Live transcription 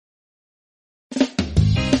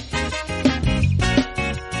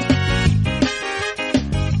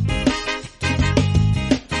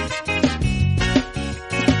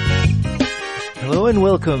and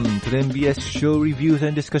welcome to the MBS Show Reviews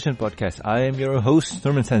and Discussion Podcast. I am your host,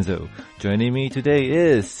 Norman Sanzo. Joining me today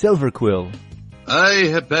is Silver-Quill. I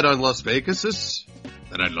have bet on Las Pegasus,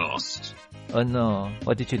 and I lost. Oh no,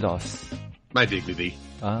 what did you lose? My dignity.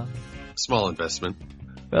 Small investment.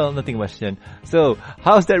 Well, nothing much then. So,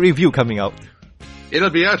 how's that review coming out? It'll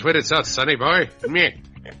be out when it's out, sonny boy. Meh.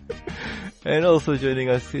 And also joining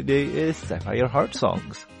us today is Sapphire Heart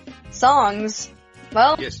Songs. Songs?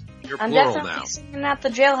 Well, Yes, you're I'm plural definitely now. singing at the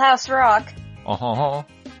Jailhouse Rock.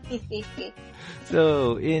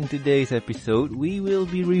 So, in today's episode, we will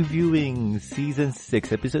be reviewing Season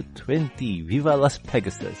 6, Episode 20, Viva Las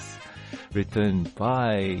Pegasus, written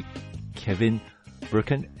by Kevin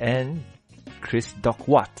Burke and Chris Doc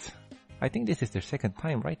Watt. I think this is their second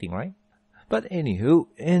time writing, right? But anywho,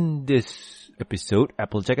 in this episode,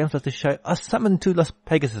 Applejack and Fluttershy are summoned to Las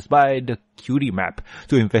Pegasus by the Cutie Map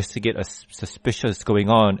to investigate a suspicious going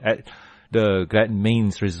on at the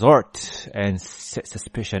Gladmane's resort. And said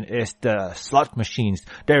suspicion is the slot machines.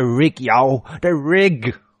 They're rigged, yow! They're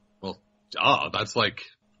rigged! Well, that's like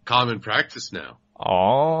common practice now.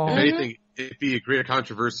 Oh. If anything, it'd be a greater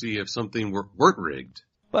controversy if something weren't rigged.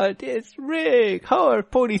 But it's rigged! How are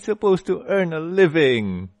ponies supposed to earn a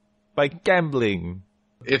living? By gambling.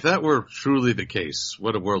 If that were truly the case,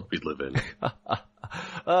 what a world we'd live in.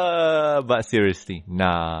 But seriously,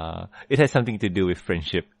 nah. It has something to do with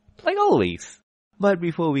friendship. Like always. But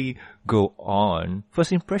before we go on,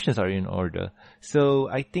 first impressions are in order. So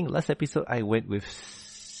I think last episode I went with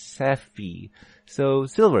Sapphire. So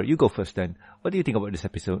Silver, you go first then. What do you think about this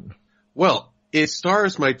episode? Well, it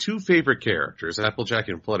stars my two favorite characters, Applejack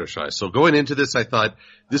and Fluttershy. So going into this, I thought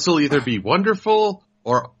this will either be wonderful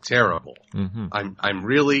or terrible. Mm-hmm. I'm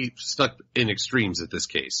really stuck in extremes at this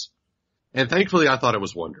case. And thankfully I thought it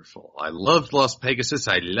was wonderful. I loved Las Pegasus.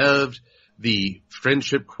 I loved the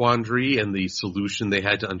friendship quandary and the solution they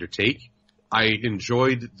had to undertake. I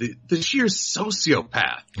enjoyed the sheer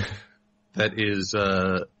sociopath that is,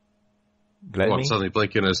 Gladmane? I'm suddenly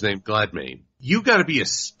blanking on his name, Gladmane. You gotta be a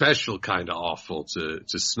special kind of awful to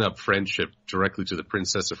snub friendship directly to the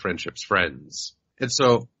Princess of Friendship's friends. And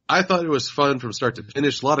so I thought it was fun from start to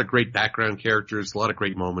finish. A lot of great background characters, a lot of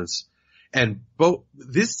great moments. And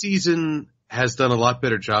this season has done a lot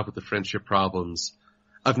better job with the friendship problems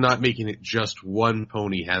of not making it just one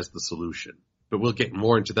pony has the solution. But we'll get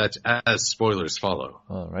more into that as spoilers follow.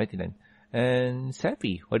 Alrighty then. And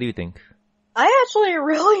Sappy, what do you think? I actually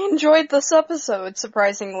really enjoyed this episode,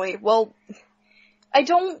 surprisingly. Well, I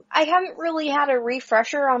haven't really had a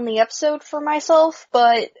refresher on the episode for myself,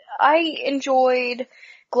 but I enjoyed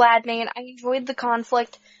Gladmane. I enjoyed the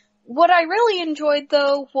conflict. What I really enjoyed,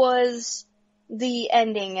 though, was the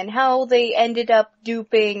ending and how they ended up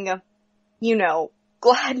duping,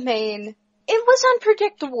 Gladmane. It was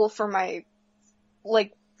unpredictable from my,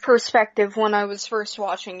 perspective when I was first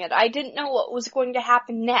watching it. I didn't know what was going to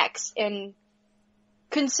happen next, and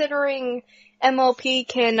considering MLP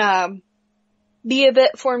can, be a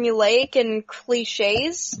bit formulaic and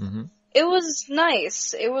cliches, It was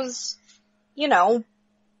nice. It was, it was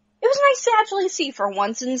nice to actually see for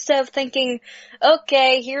once instead of thinking,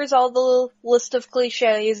 okay, here's all the list of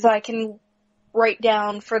cliches I can write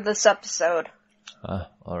down for this episode.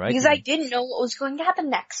 Alright. Because I didn't know what was going to happen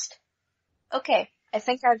next. Okay, I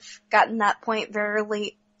think I've gotten that point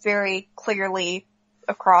very, very clearly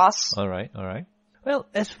across. Alright. Well,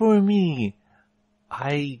 as for me,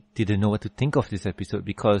 I didn't know what to think of this episode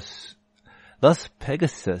because Las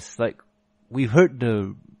Pegasus, we've heard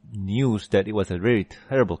the news that it was a very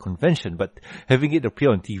terrible convention, but having it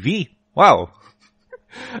appear on TV, wow!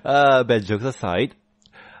 Bad jokes aside,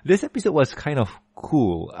 this episode was kind of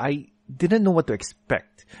cool. I didn't know what to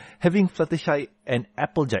expect. Having Fluttershy and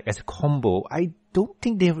Applejack as a combo, I don't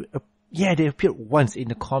think they appeared once in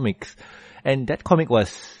the comics. And that comic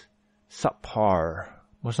was Sapphire.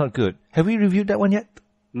 Was not good. Have we reviewed that one yet?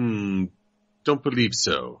 Don't believe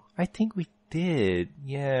so. I think we did.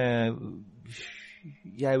 Yeah,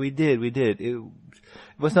 we did. It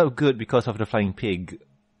was not good because of the flying pig.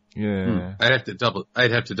 Yeah. I'd have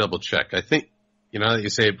to double check. I think, you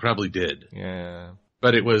say it probably did. Yeah.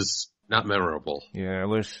 But it was not memorable. Yeah, it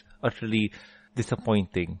was utterly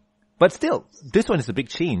disappointing. But still, this one is a big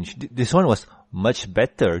change. This one was much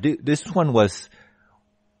better. This one was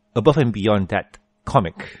above and beyond that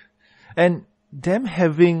comic. And them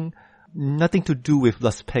having nothing to do with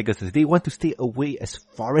Las Pegasus, they want to stay away as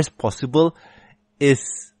far as possible,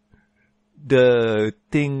 is the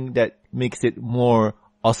thing that makes it more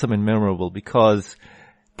awesome and memorable, because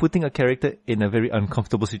putting a character in a very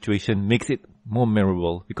uncomfortable situation makes it more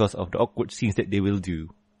memorable because of the awkward scenes that they will do.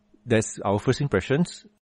 That's our first impressions.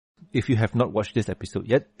 if you have not watched this episode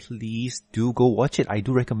yet, please do go watch it. I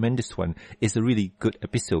do recommend this one. It's a really good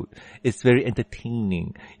episode. It's very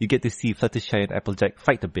entertaining. You get to see Fluttershy and Applejack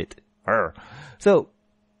fight a bit. Arr. So,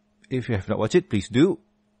 if you have not watched it, please do.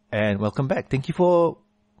 And welcome back. Thank you for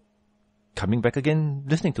coming back again,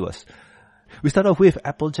 listening to us. We start off with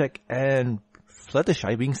Applejack and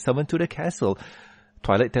Fluttershy being summoned to the castle.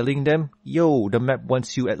 Twilight telling them, yo, the map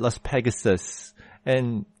wants you at Las Pegasus.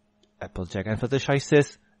 And Applejack and Fluttershy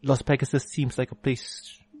says, Las Pegasus seems like a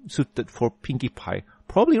place suited for Pinkie Pie.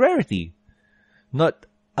 Probably Rarity. Not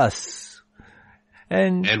us.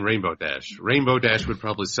 And Rainbow Dash. Rainbow Dash would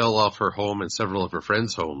probably sell off her home and several of her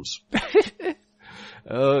friends' homes.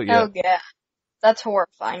 Oh, yeah. Oh, yeah. That's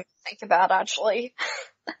horrifying to think about, actually.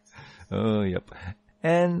 Oh, yep.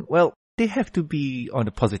 And, well, they have to be on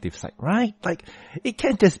the positive side, right? Like, it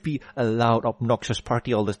can't just be a loud, obnoxious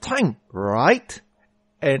party all the time, right?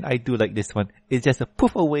 And I do like this one. It's just a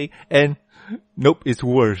poof away and nope, it's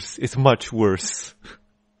worse. It's much worse.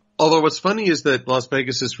 Although what's funny is that Las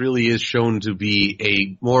Pegasus really is shown to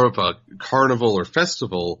be more of a carnival or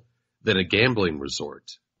festival than a gambling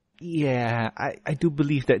resort. Yeah, I do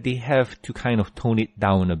believe that they have to kind of tone it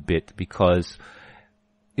down a bit because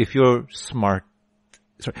if you're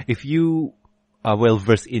if you are well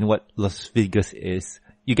versed in what Las Vegas is,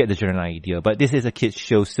 you get the general idea. But this is a kids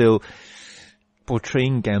show, so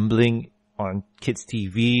portraying gambling on kids'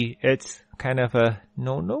 TV, it's kind of a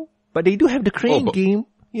no-no. But they do have the crane game.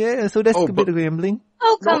 Yeah, so that's a bit of gambling.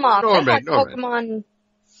 Oh, come on. They had Pokemon.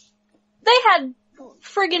 They had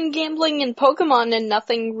friggin' gambling in Pokemon and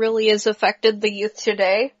nothing really has affected the youth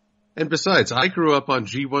today. And besides, I grew up on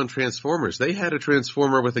G1 Transformers. They had a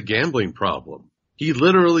Transformer with a gambling problem. He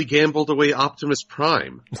literally gambled away Optimus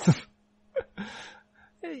Prime.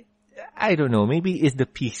 I don't know. Maybe it's the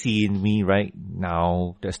PC in me right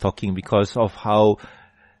now that's talking because of how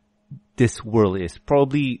this world is.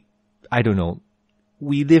 Probably, I don't know.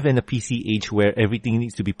 We live in a PC age where everything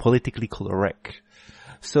needs to be politically correct.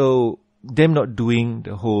 So, them not doing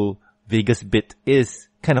the whole Vegas bit is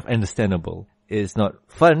kind of understandable. It's not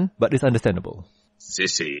fun, but it's understandable.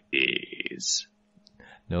 Sissies.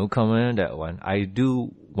 No comment on that one. I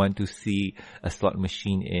do want to see a slot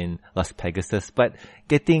machine in Las Pegasus, but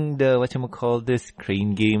getting the,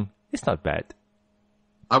 crane game, it's not bad.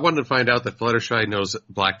 I wanted to find out that Fluttershy knows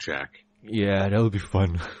blackjack. Yeah, that would be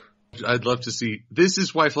fun. I'd love to see. This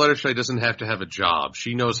is why Fluttershy doesn't have to have a job.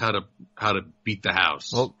 She knows how to beat the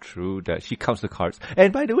house. Oh, true that. She counts the cards.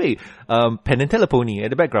 And by the way, Penn and Teller Pony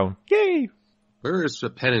at the background. Yay! Where is the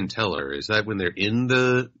Penn and Teller? Is that when they're in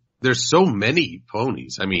the... There's so many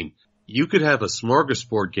ponies. I mean, you could have a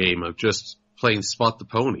smorgasbord game of just playing Spot the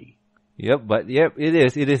Pony. Yep,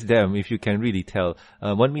 it is them, if you can really tell.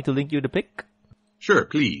 Want me to link you the pic? Sure,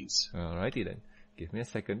 please. Alrighty then. Give me a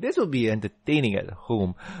second. This will be entertaining at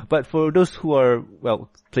home. But for those who are,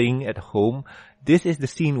 playing at home, this is the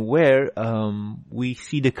scene where, we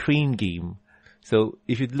see the crane game. So,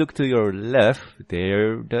 if you look to your left,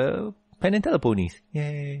 they're the Penn and Teller ponies.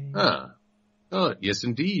 Yay. Oh, yes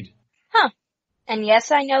indeed. Huh. And yes,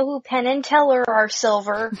 I know who Penn and Teller are,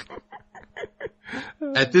 Silver.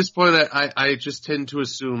 At this point, I just tend to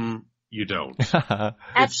assume you don't.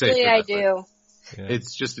 Actually, I do. Yeah.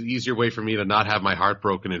 It's just an easier way for me to not have my heart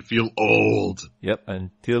broken and feel old. Yep,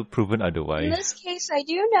 until proven otherwise. In this case, I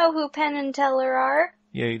do know who Penn and Teller are.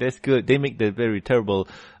 Yeah, that's good. They make the very terrible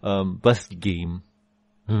bus game.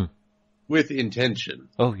 With intention.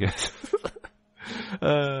 Oh, yes.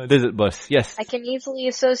 Desert Bus, yes. I can easily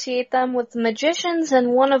associate them with magicians,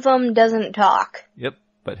 and one of them doesn't talk. Yep,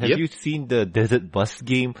 but have you seen the Desert Bus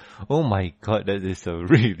game? Oh my god, that is a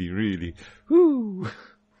really, whoo.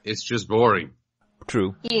 It's just boring.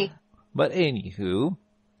 True. Yeah. But anywho,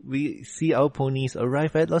 we see our ponies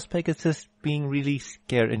arrive at Las Pegasus being really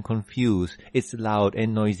scared and confused. It's loud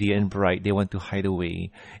and noisy and bright. They want to hide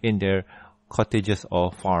away in their cottages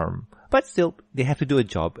or farm. But still, they have to do a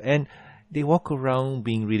job, and they walk around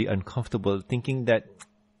being really uncomfortable, thinking that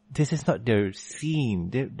this is not their scene.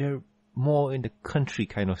 They're more in the country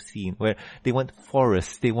kind of scene where they want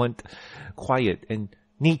forests, they want quiet and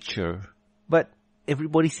nature. But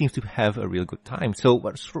everybody seems to have a real good time. So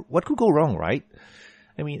what could go wrong, right?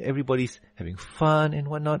 I mean, everybody's having fun and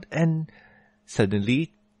whatnot, and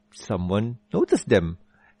suddenly someone noticed them.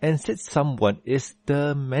 And said someone is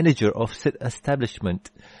the manager of said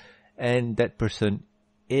establishment. And that person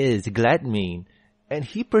is Gladmane. And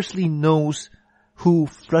he personally knows who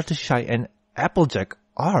Fluttershy and Applejack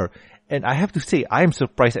are. And I have to say, I am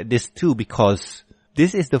surprised at this too, because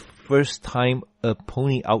this is the first time a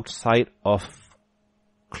pony outside of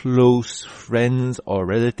close friends or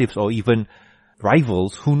relatives or even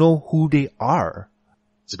rivals who know who they are.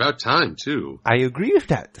 It's about time, too. I agree with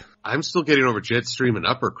that. I'm still getting over Jetstream and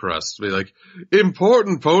Upper Crust. Be like,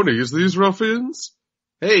 important ponies, these ruffians?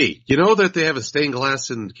 Hey, you know that they have a stained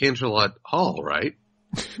glass in Canterlot Hall, right?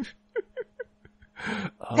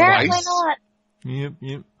 Apparently not.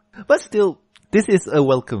 Yep. But still, this is a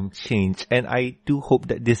welcome change, and I do hope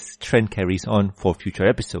that this trend carries on for future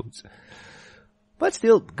episodes. But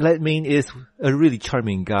still, Gladmane is a really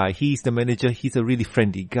charming guy. He's the manager, he's a really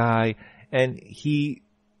friendly guy, and he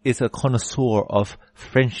is a connoisseur of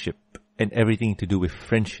friendship and everything to do with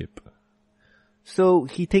friendship. So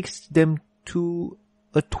he takes them to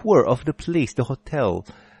a tour of the place, the hotel,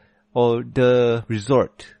 or the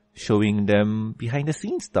resort, showing them behind the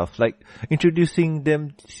scenes stuff, like introducing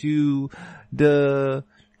them to the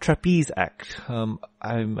trapeze act.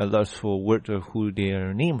 I'm a loss for words of who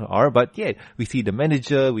their names are, but yeah, we see the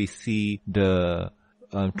manager, we see the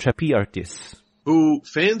trapeze artists. Who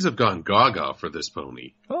fans have gone gaga for this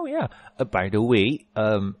pony. Oh yeah. By the way,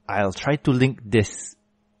 I'll try to link this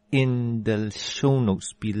in the show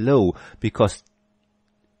notes below, because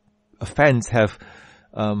fans have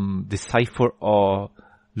deciphered or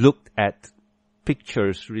looked at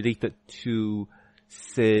pictures related to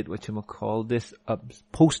said,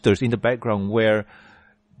 posters in the background where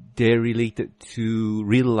they're related to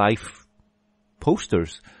real life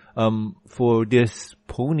posters. For this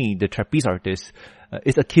pony, the trapeze artist,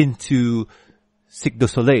 is akin to Cirque du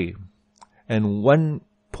Soleil. And one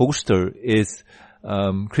poster is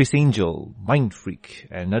Chris Angel, Mind Freak,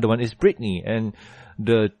 and another one is Britney. And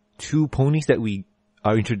the two ponies that we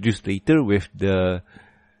are introduced later with the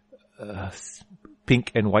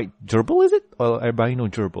pink and white gerbil, is it? Or albino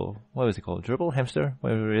gerbil? What is it called? Gerbil? Hamster?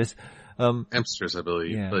 Whatever it is. Hamsters, I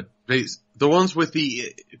believe. Yeah. But the ones with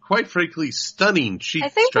the, quite frankly, stunning cheek I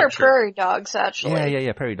think structure. they're prairie dogs, actually.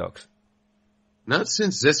 Yeah, prairie dogs. Not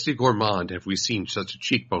since Zesty Gourmand have we seen such a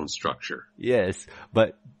cheekbone structure. Yes,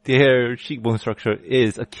 but their cheekbone structure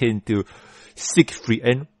is akin to Siegfried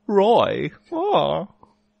and Roy. Oh.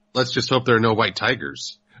 Let's just hope there are no white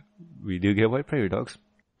tigers. We do get white prairie dogs.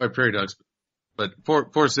 White prairie dogs. But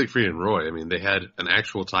for Siegfried and Roy, I mean, they had an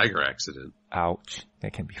actual tiger accident. Ouch.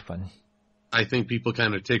 That can be fun. I think people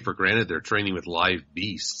kind of take for granted they're training with live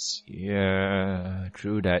beasts. Yeah,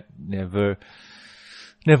 true that. Never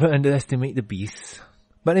underestimate the beasts.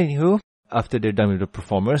 But anywho, after they're done with the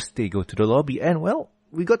performers, they go to the lobby, and well,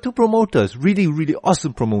 we got two promoters. Really, really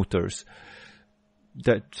awesome promoters.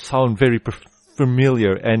 That sound very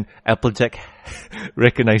familiar, and Applejack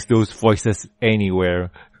recognized those voices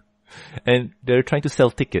anywhere. And they're trying to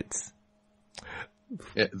sell tickets.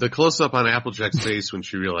 Yeah, the close-up on Applejack's face when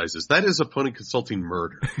she realizes that is a pony consulting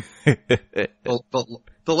murder. Well,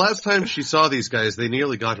 the last time she saw these guys, they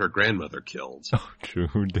nearly got her grandmother killed. Oh, true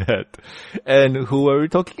that. And who are we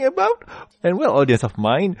talking about? And well, audience of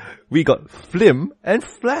mine, we got Flim and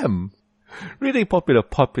Flam. Really popular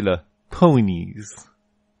ponies.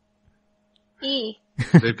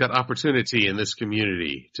 They've got opportunity in this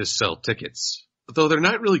community to sell tickets. Though they're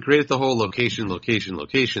not really great at the whole location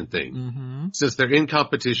thing. Mm-hmm. Since they're in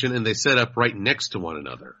competition and they set up right next to one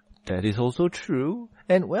another. That is also true.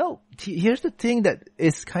 And well, here's the thing that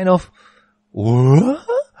is kind of, what?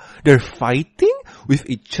 They're fighting with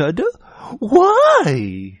each other?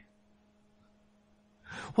 Why?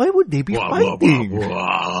 Why would they be fighting?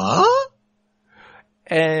 What?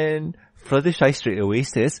 And Fluttershy straight away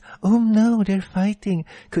says, oh no, they're fighting.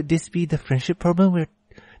 Could this be the friendship problem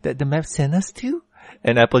that the map sent us to?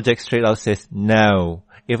 And Applejack straight out says, no.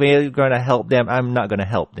 If we're gonna help them, I'm not gonna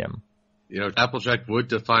help them. You know, Applejack would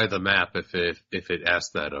defy the map if it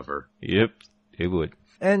asked that of her. Yep, it would.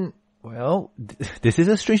 And, well, this is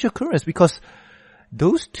a strange occurrence because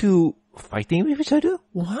those two fighting with each other?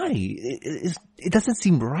 Why? It doesn't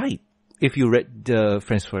seem right. If you read the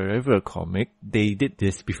Friends Forever comic, they did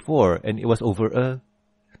this before and it was over a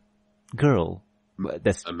girl. But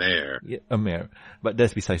that's a mare. Yeah, a mare. But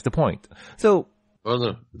that's besides the point. So. Oh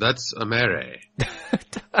no, that's a mare.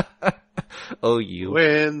 Oh, you.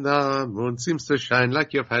 When the moon seems to shine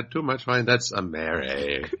like you've had too much wine, that's a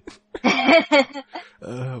mare.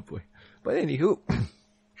 Oh boy. But anywho.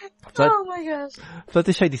 Oh my gosh.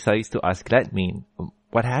 Fluttershy decides to ask Gladmane,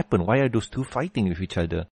 what happened? Why are those two fighting with each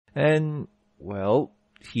other? And, well,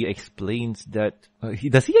 he explains that,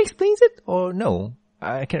 does he explain it or no?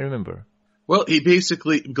 I can't remember. Well,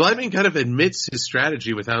 Gladmane kind of admits his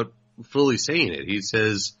strategy without fully saying it. He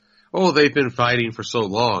says, oh, they've been fighting for so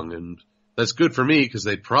long, and that's good for me because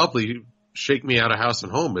they'd probably shake me out of house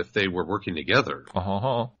and home if they were working together.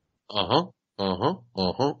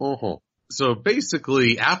 So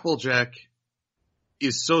basically, Applejack,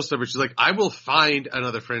 is so stubborn. She's like, I will find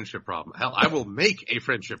another friendship problem. Hell, I will make a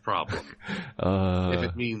friendship problem. If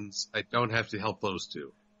it means I don't have to help those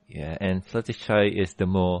two. Yeah, and Fluttershy is the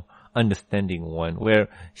more understanding one, where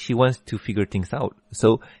she wants to figure things out.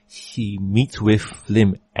 So she meets with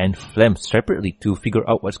Flim and Flem separately to figure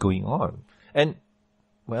out what's going on. And,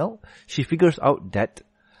 well, she figures out that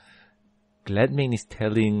Gladmane is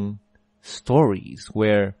telling stories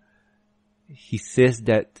where he says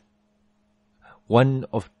that one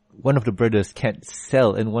of the brothers can't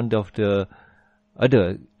sell and one of the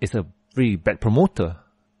other is a very bad promoter.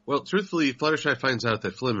 Well, truthfully, Fluttershy finds out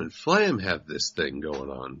that Flim and Flam have this thing going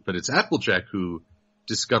on, but it's Applejack who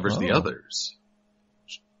discovers the others.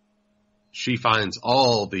 She finds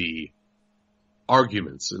all the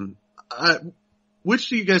arguments, and which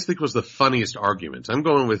do you guys think was the funniest argument? I'm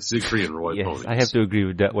going with Siegfried and Roy ponies. I have to agree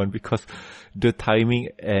with that one because the timing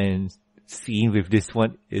and scene with this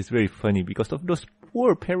one is very funny because of those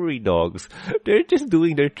poor prairie dogs. They're just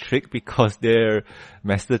doing their trick because their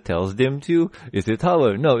master tells them to. It's a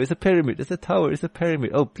tower. No, it's a pyramid. It's a tower. It's a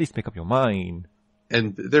pyramid. Oh, please make up your mind.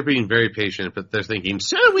 And they're being very patient, but they're thinking,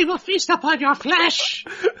 so we will feast upon your flesh.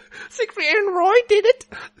 Siegfried and Roy did it,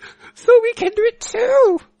 so we can do it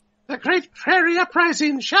too. The great prairie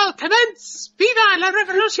uprising shall commence. Viva la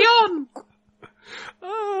revolution!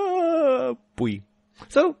 Boy.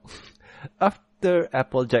 So, after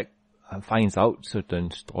Applejack finds out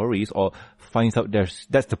certain stories or finds out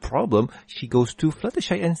that's the problem, she goes to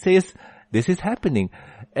Fluttershy and says, this is happening.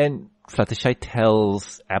 And Fluttershy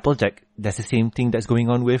tells Applejack that's the same thing that's going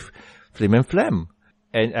on with Flim and Flam.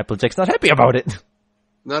 And Applejack's not happy about it.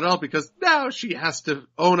 Not at all, because now she has to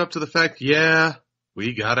own up to the fact, yeah,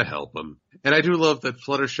 we gotta help him. And I do love that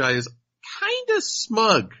Fluttershy is kinda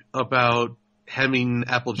smug about hemming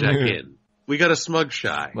Applejack in. We got a smug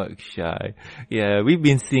shy. Smug shy. Yeah, we've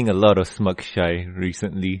been seeing a lot of smug shy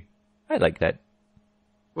recently. I like that.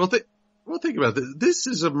 Well, think about it. This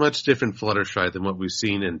is a much different Fluttershy than what we've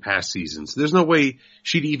seen in past seasons. There's no way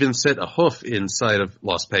she'd even set a hoof inside of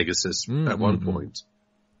Las Pegasus at one point.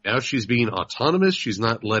 Now she's being autonomous. She's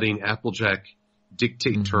not letting Applejack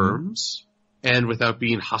dictate terms. And without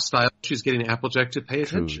being hostile, she's getting Applejack to pay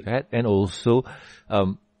attention. True that. And also,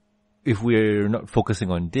 if we're not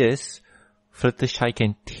focusing on this, Fluttershy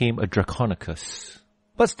can tame a Draconicus.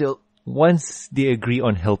 But still, once they agree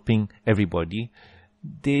on helping everybody,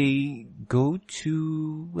 they go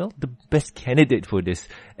to, well, the best candidate for this,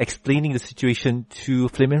 explaining the situation to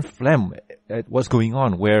Flim and Flam at what's going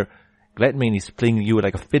on, where Gladmane is playing you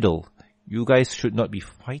like a fiddle. You guys should not be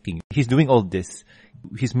fighting. He's doing all this.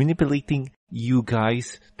 He's manipulating you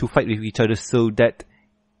guys to fight with each other so that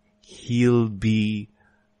he'll be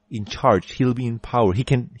in charge. He'll be in power.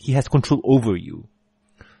 He has control over you.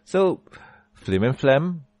 So, Flim and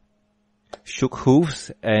Flam shook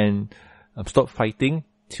hooves and stopped fighting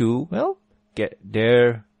to, well, get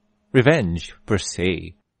their revenge, per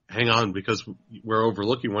se. Hang on, because we're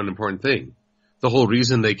overlooking one important thing. The whole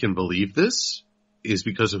reason they can believe this is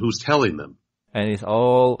because of who's telling them. And it's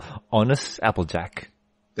all honest Applejack.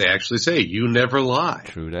 They actually say, you never lie.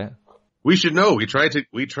 True that. We should know. We tried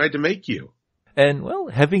to make you. And, well,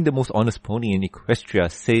 having the most honest pony in Equestria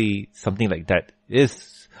say something like that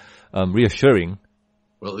is reassuring.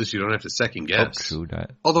 Well, at least you don't have to second guess. Oh, true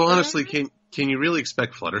that. Although, honestly, can you really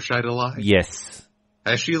expect Fluttershy to lie? Yes.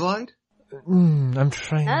 Has she lied? I'm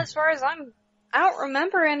trying. As far as I don't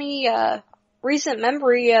remember any recent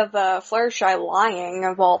memory of Fluttershy lying,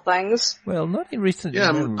 of all things. Well, not in recent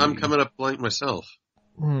memory. I'm coming up blank myself.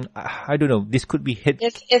 I don't know. This could be hit.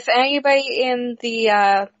 If anybody in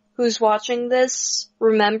the who's watching this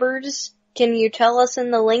remembers, can you tell us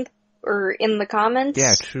in the link or in the comments?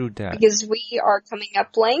 Yeah, true that. Because we are coming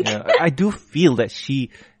up blank. Yeah, I do feel that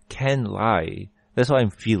she can lie. That's what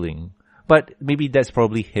I'm feeling. But maybe that's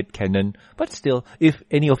probably hit canon. But still, if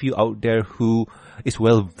any of you out there who is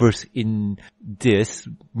well versed in this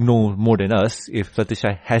know more than us, if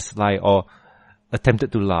Fluttershy has lied or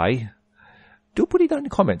attempted to lie, do put it down in the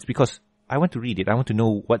comments because I want to read it. I want to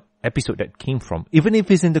know what episode that came from. Even if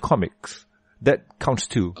it's in the comics, that counts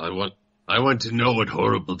too. I want to know what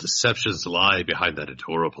horrible deceptions lie behind that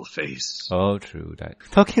adorable face. Oh, true that.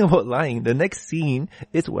 Talking about lying, the next scene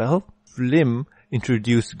is, well, Flim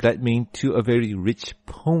introduced Gladmane to a very rich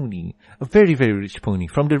pony. A very, very rich pony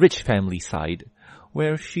from the rich family side,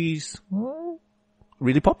 where she's, well,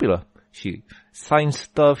 really popular. She signs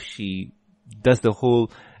stuff, she does the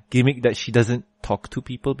whole gimmick that she doesn't talk to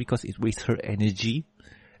people because it wastes her energy.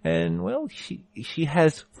 And, well, she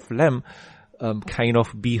has Flem kind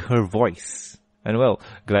of be her voice. And, well,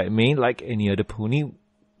 Gladmane, like any other pony,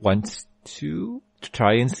 wants to to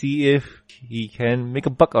try and see if he can make a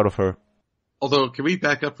buck out of her. Although, can we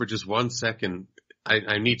back up for just 1 second?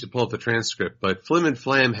 I need to pull up the transcript, but Flim and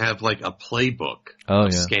Flam have like a playbook of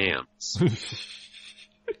scams.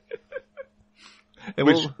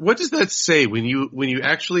 What does that say when you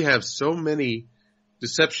actually have so many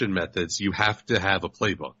deception methods? You have to have a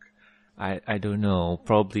playbook. I don't know.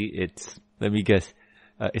 Probably it's, let me guess,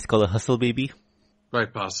 it's called a hustle baby.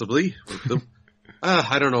 Right, possibly.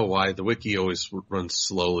 I don't know why the wiki always runs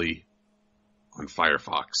slowly on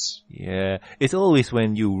Firefox. Yeah, it's always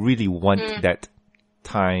when you really want that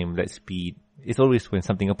time, that speed. It's always when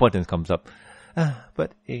something important comes up.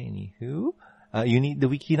 But anywho, you need the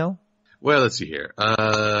wiki now? Well, let's see here.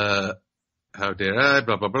 How dare I,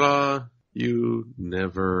 blah, blah, blah. You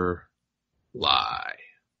never lie.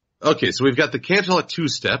 Okay, so we've got the Canterlot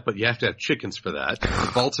two-step, but you have to have chickens for that.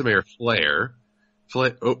 The Baltimore flare.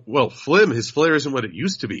 Flim, his flare isn't what it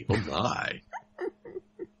used to be. Oh my.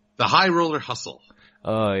 The High Roller hustle.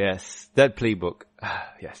 Oh yes, that playbook.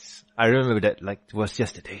 Yes, I remember that like it was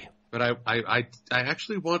yesterday. But I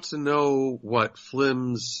actually want to know what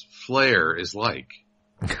Flim's flare is like.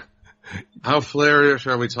 How flarish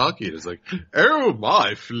are we talking? It's like, oh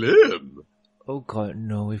my, Flim. Oh God,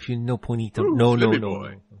 no! If you know Ponyta, no.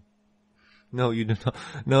 No, you do not.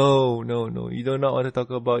 No. You do not want to talk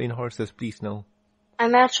about in horses, please, no.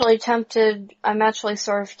 I'm actually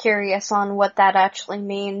sort of curious on what that actually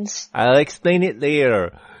means. I'll explain it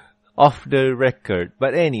later, off the record.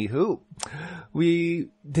 But anywho,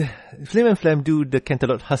 Flim and Flam do the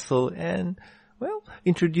Canterlot hustle and, well,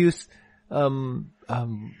 introduce,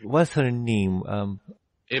 what's her name?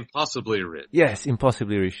 Impossibly Rich. Yes,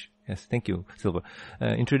 Impossibly Rich. Yes, thank you, Silver.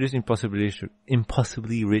 Introduce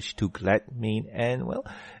Impossibly Rich to Gladmane and, well,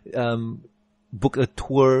 book a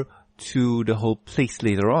tour to the whole place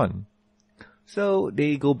later on. So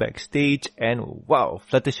they go backstage and wow,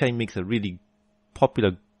 Fluttershy makes a really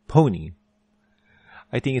popular pony.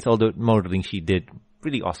 I think it's all the modeling she did.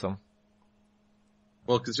 Really awesome.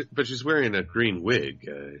 Well, but she's wearing a green wig.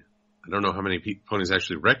 I don't know how many ponies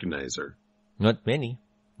actually recognize her. Not many.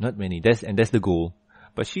 That's the goal.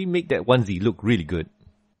 But she made that onesie look really good.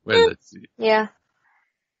 Well, let's see. Yeah.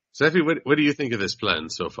 Steffi, what do you think of this plan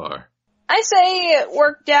so far? I say it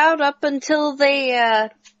worked out up until they,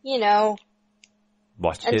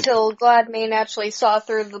 Watched until Gladmane actually saw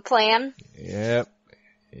through the plan. Yep.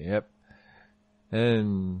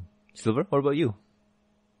 And Silver, what about you?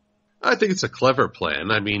 I think it's a clever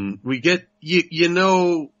plan. I mean, we get,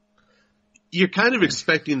 you're kind of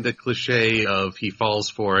expecting the cliche of he falls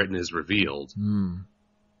for it and is revealed.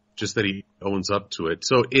 Just that he owns up to it.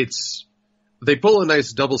 So they pull a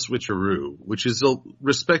nice double switcheroo, which is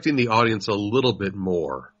respecting the audience a little bit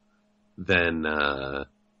more than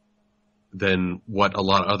what a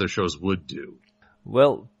lot of other shows would do.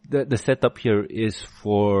 Well, the setup here is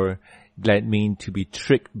for Gladmane to be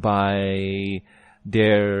tricked by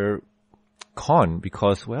their con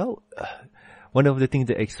because, well, one of the things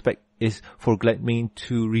they expect is for Gladmane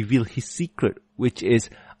to reveal his secret, which is,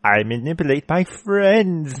 I manipulate my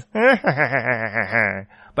friends.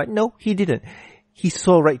 But no, he didn't. He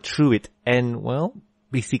saw right through it and, well,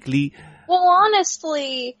 basically... Well,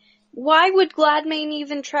 honestly, why would Gladmane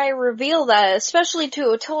even try to reveal that, especially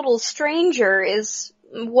to a total stranger, is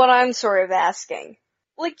what I'm sort of asking.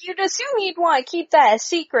 Like, you'd assume he'd want to keep that a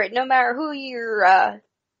secret no matter who you're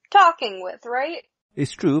talking with, right?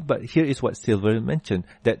 It's true, but here is what Silver mentioned,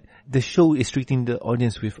 that the show is treating the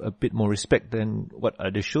audience with a bit more respect than what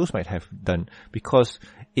other shows might have done. Because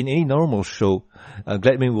in any normal show,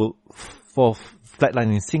 Gladmane will fall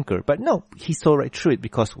flatline and sinker. But no, he saw right through it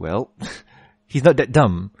because, well, he's not that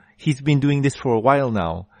dumb. He's been doing this for a while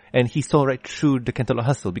now. And he saw right through the Canterlot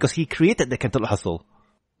hustle because he created the Canterlot hustle.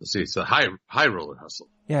 Let's see, it's a high roller hustle.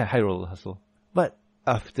 Yeah, high roller hustle. But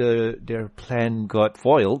after their plan got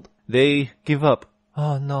foiled, they give up.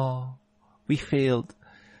 Oh no, we failed.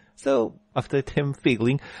 So, after them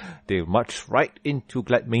failing, they march right into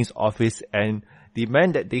Gladmane's office and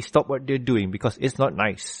demand that they stop what they're doing because it's not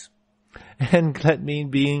nice. And Gladmane,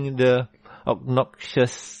 being the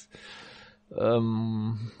obnoxious,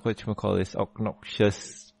 obnoxious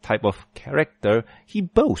type of character, he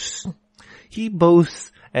boasts. He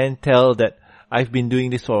boasts and tells that I've been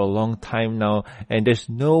doing this for a long time now, and there's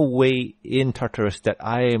no way in Tartarus that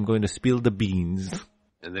I am going to spill the beans.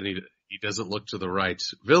 And then he doesn't look to the right.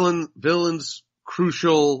 Villain's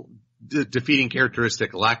crucial defeating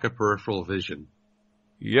characteristic, lack of peripheral vision.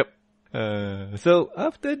 Yep. So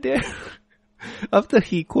after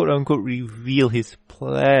he quote unquote reveal his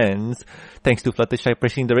plans, thanks to Fluttershy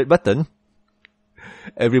pressing the red button,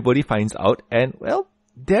 everybody finds out and, well,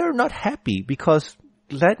 they're not happy because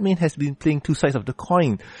Gladmane has been playing two sides of the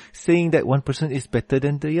coin, saying that one person is better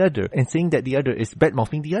than the other and saying that the other is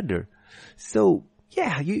bad-mouthing the other. So,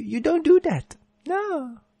 yeah, you don't do that.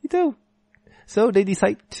 No, you don't. So they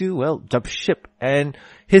decide to, well, jump ship, and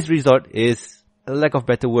his resort is, a lack of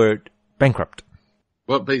better word, bankrupt.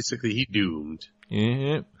 Well, basically, he doomed.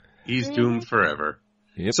 Yep. He's doomed forever.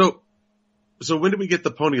 Yep. So when do we get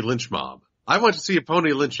the pony lynch mob? I want to see a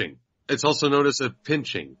pony lynching. It's also known as a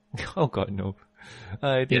pinching. Oh God, no.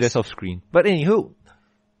 I think that's off screen. But anywho,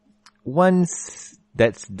 once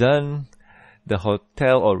that's done, the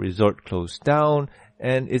hotel or resort closed down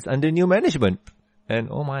and it's under new management. And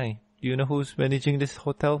oh my, do you know who's managing this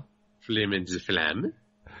hotel? Flim and Flam.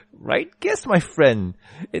 Right? Guess, my friend.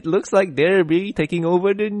 It looks like they're be taking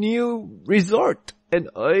over the new resort. And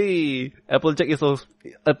Applejack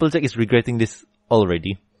is regretting this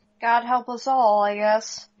already. God help us all, I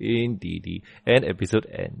guess. Indeedy. And episode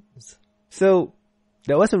ends. So,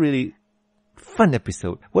 that was a really fun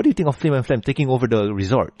episode. What do you think of Flim and Flam taking over the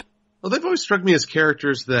resort? Well, they've always struck me as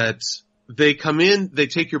characters that they come in, they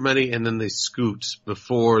take your money, and then they scoot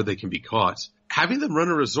before they can be caught. Having them run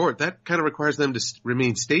a resort, that kind of requires them to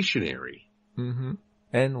remain stationary. Mm-hmm.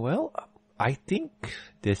 And well, I think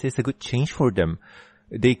this is a good change for them.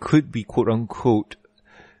 They could be quote-unquote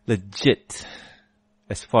legit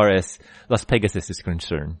as far as Las Pegasus is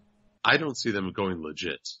concerned. I don't see them going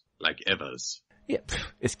legit, like Eva's. Yep,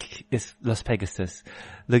 it's Las Pegasus.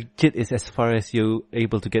 Legit is as far as you're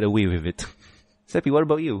able to get away with it. Seppi, what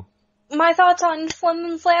about you? My thoughts on Flim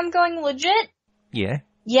and Flam going legit? Yeah.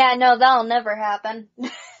 Yeah, no, that'll never happen.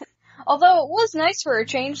 Although it was nice for a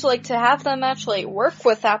change, like, to have them actually work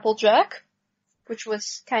with Applejack, which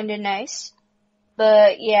was kinda nice.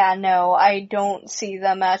 But yeah, no, I don't see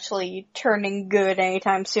them actually turning good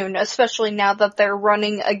anytime soon, especially now that they're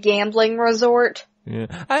running a gambling resort. Yeah.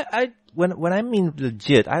 When I mean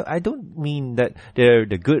legit, I don't mean that they're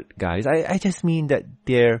the good guys. I just mean that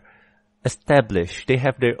they're established. They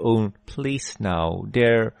have their own place now.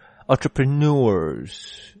 They're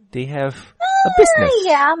entrepreneurs. They have a business.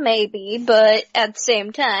 Yeah, maybe, but at the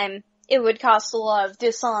same time, it would cost a lot of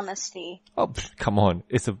dishonesty. Oh, come on.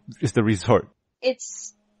 It's the resort.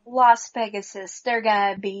 It's Las Pegasus. There's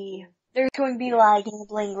going to be like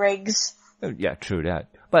gambling rigs. Yeah, true that.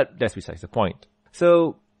 But that's besides the point.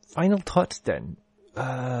 So, final thoughts then.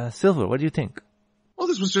 Silver, what do you think? Well,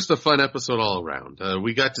 this was just a fun episode all around.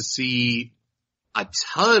 We got to see a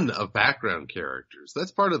ton of background characters.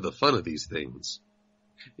 That's part of the fun of these things.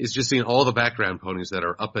 Is just seeing all the background ponies that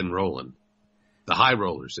are up and rolling. The high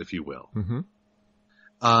rollers, if you will. Mm-hmm.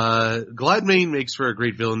 Gladmane makes for a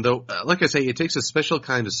great villain, though, like I say, it takes a special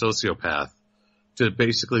kind of sociopath to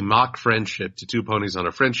basically mock friendship to two ponies on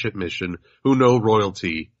a friendship mission who know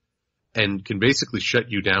royalty and can basically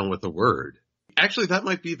shut you down with a word. Actually, that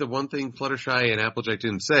might be the one thing Fluttershy and Applejack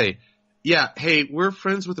didn't say. Yeah, hey, we're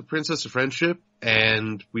friends with the Princess of Friendship,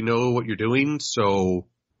 and we know what you're doing, so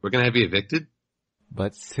we're gonna have you evicted.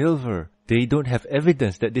 But Silver, they don't have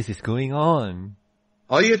evidence that this is going on.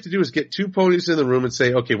 All you have to do is get two ponies in the room and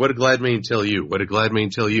say, okay, what did Gladmane tell you? What did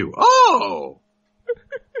Gladmane tell you? Oh!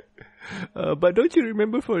 But don't you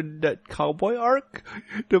remember for that cowboy arc?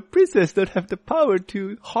 The princess don't have the power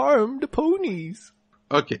to harm the ponies.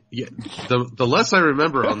 Okay, yeah. The less I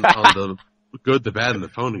remember on the good, the bad, and the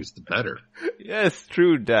ponies, the better. Yes,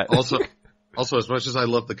 true that. Also, as much as I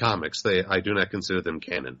love the comics, I do not consider them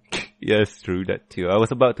canon. Yes, true that too. I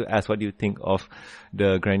was about to ask, what do you think of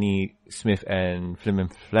the Granny Smith and Flim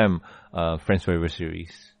and Flam Friends Forever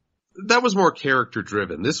series? That was more character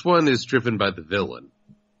driven. This one is driven by the villain.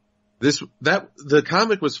 The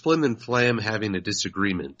comic was Flim and Flam having a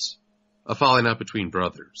disagreement, a falling out between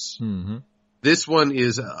brothers. Mm-hmm. This one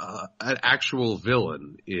is an actual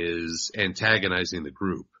villain is antagonizing the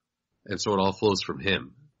group, and so it all flows from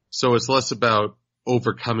him. So it's less about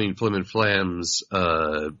overcoming Flim and Flam's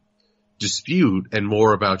dispute and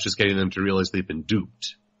more about just getting them to realize they've been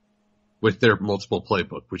duped with their multiple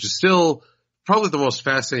playbook, which is still probably the most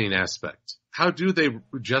fascinating aspect. How do they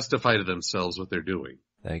justify to themselves what they're doing?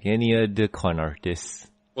 Like any other con artists.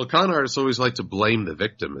 Well, con artists always like to blame the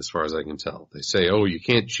victim, as far as I can tell. They say, oh, you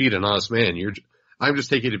can't cheat an honest man. I'm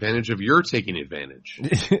just taking advantage of your taking advantage.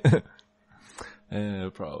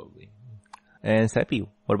 Probably. And Seppi,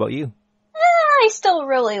 what about you? I still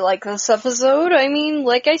really like this episode. I mean,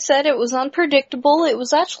 like I said, it was unpredictable. It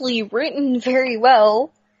was actually written very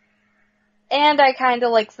well. And I kinda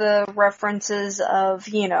like the references of,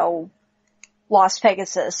 Las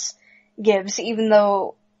Pegasus gives, even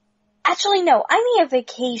though... Actually, no, I need a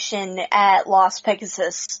vacation at Las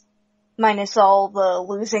Pegasus, minus all the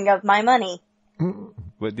losing of my money.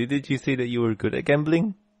 But didn't you say that you were good at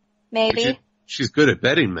gambling? Maybe. She's good at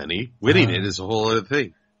betting money. Winning it is a whole other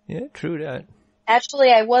thing. Yeah, true that.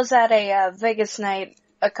 Actually, I was at a Vegas night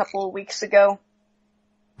a couple of weeks ago.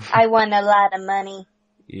 I won a lot of money.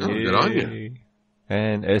 Yay. Oh, good on you.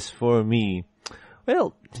 And as for me,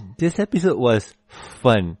 well, this episode was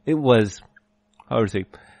fun. It was,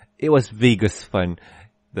 it was Vegas fun.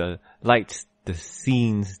 The lights, the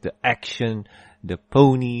scenes, the action, the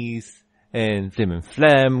ponies, and Flim and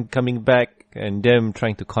Flam coming back, and them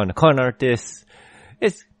trying to con a con artist.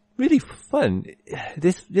 It's really fun.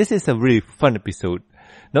 This is a really fun episode.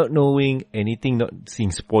 Not knowing anything, not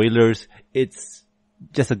seeing spoilers, it's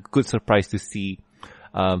just a good surprise to see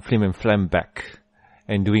Flim and Flam back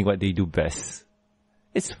and doing what they do best.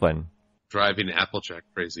 It's fun. Driving Applejack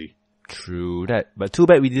crazy. True that. But too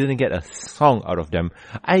bad we didn't get a song out of them.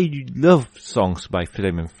 I love songs by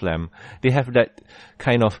Flim and Flam. They have that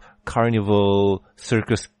kind of carnival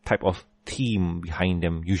circus type of theme behind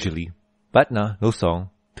them usually. But nah, no song.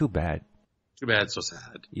 Too bad. Too bad, so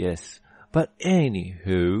sad. Yes. But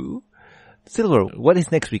anywho, Silver, what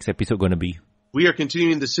is next week's episode gonna be? We are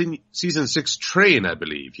continuing the season 6 train, I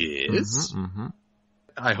believe, yes? Mm-hmm.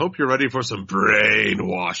 I hope you're ready for some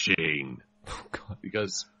brainwashing. Oh, God.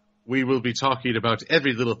 Because we will be talking about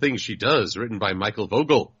Every Little Thing She Does, written by Michael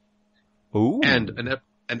Vogel. Ooh. And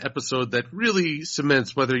an episode that really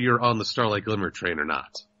cements whether you're on the Starlight Glimmer train or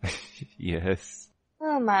not. Yes.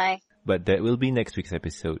 Oh my. But that will be next week's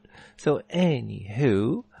episode. So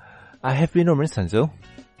anywho, I have been Norman Sanzo.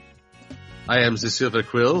 I am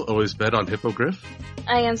Silver-Quill, always bet on Hippogriff.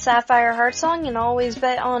 I am Sapphire Heartsong and always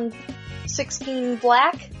bet on 16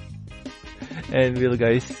 black. And we'll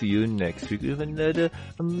guys see you next week with another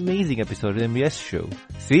amazing episode of the MBS show.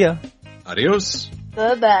 See ya! Adios!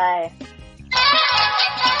 Bye-bye.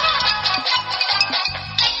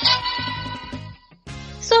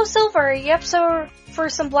 So, Silver, are you up for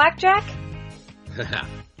some blackjack?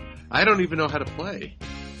 I don't even know how to play.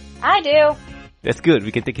 I do. That's good,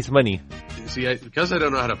 we can take his money. See, because I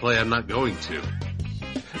don't know how to play, I'm not going to.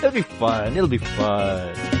 It'll be fun.